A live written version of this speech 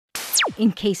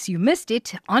in case you missed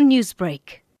it on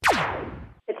Newsbreak.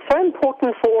 It's so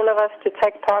important for all of us to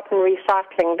take part in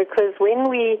recycling because when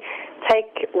we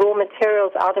take raw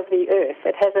materials out of the earth,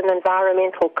 it has an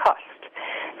environmental cost.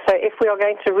 So if we are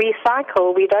going to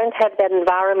recycle, we don't have that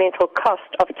environmental cost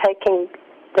of taking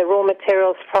the raw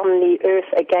materials from the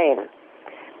earth again.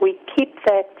 We keep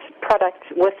that product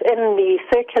within the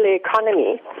circular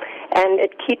economy and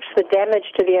it keeps the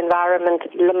damage to the environment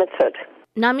limited.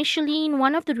 Now, Michelene,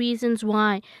 one of the reasons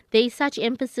why there is such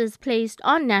emphasis placed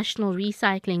on National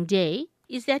Recycling Day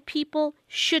is that people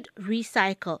should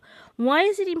recycle. Why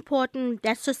is it important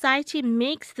that society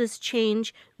makes this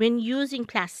change when using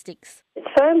plastics? It's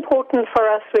so important for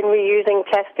us when we're using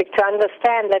plastic to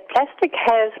understand that plastic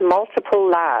has multiple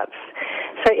lives.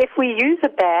 So if we use a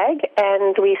bag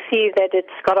and we see that it's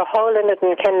got a hole in it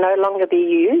and can no longer be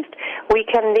used, we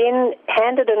can then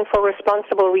hand it in for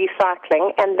responsible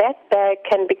recycling and that bag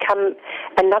can become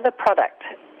another product.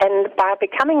 And by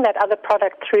becoming that other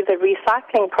product through the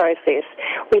recycling process,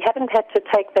 we haven't had to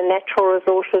take the natural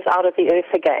resources out of the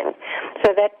earth again.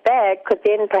 So that bag could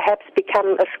then perhaps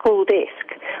become a school desk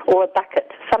or a bucket,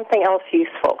 something else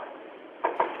useful.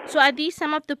 So are these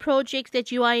some of the projects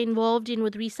that you are involved in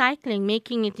with recycling,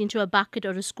 making it into a bucket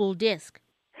or a school desk?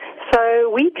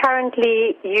 So we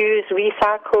currently use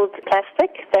recycled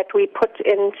plastic that we put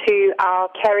into our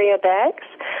carrier bags.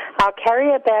 Our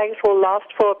carrier bags will last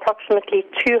for approximately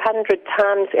 200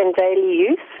 times in daily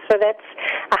use. So that's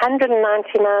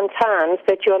 199 times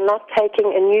that you're not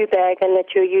taking a new bag and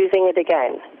that you're using it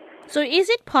again. So is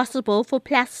it possible for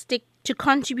plastic to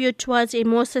contribute towards a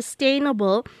more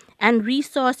sustainable and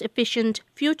resource-efficient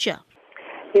future?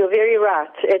 You're very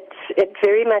right. It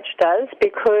very much does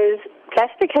because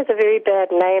plastic has a very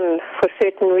bad name for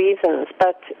certain reasons,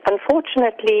 but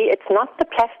unfortunately it's not the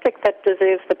plastic that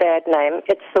deserves the bad name.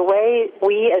 It's the way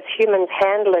we as humans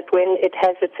handle it when it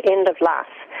has its end of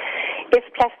life. If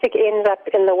plastic ends up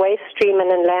in the waste stream and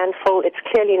in landfill, it's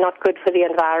clearly not good for the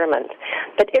environment.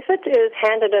 But if it is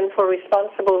handed in for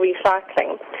responsible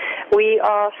recycling, we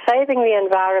are saving the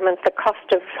environment the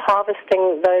cost of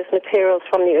harvesting those materials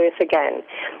from the earth again.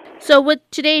 So with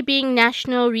today being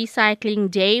National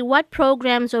Recycling Day, what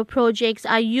programs or projects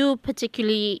are you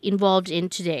particularly involved in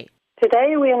today?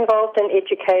 Today we're involved in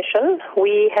education.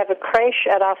 We have a creche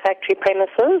at our factory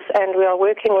premises and we are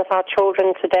working with our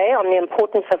children today on the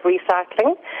importance of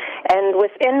recycling. And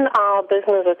within our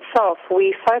business itself,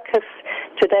 we focus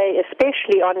today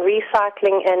especially on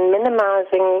recycling and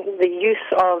minimizing the use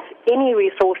of any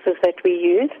resources that we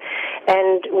use.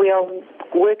 And we are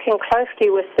working closely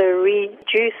with the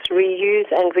reduce, reuse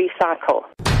and recycle.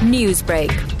 Newsbreak,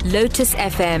 Lotus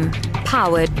FM,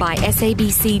 powered by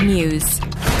SABC News.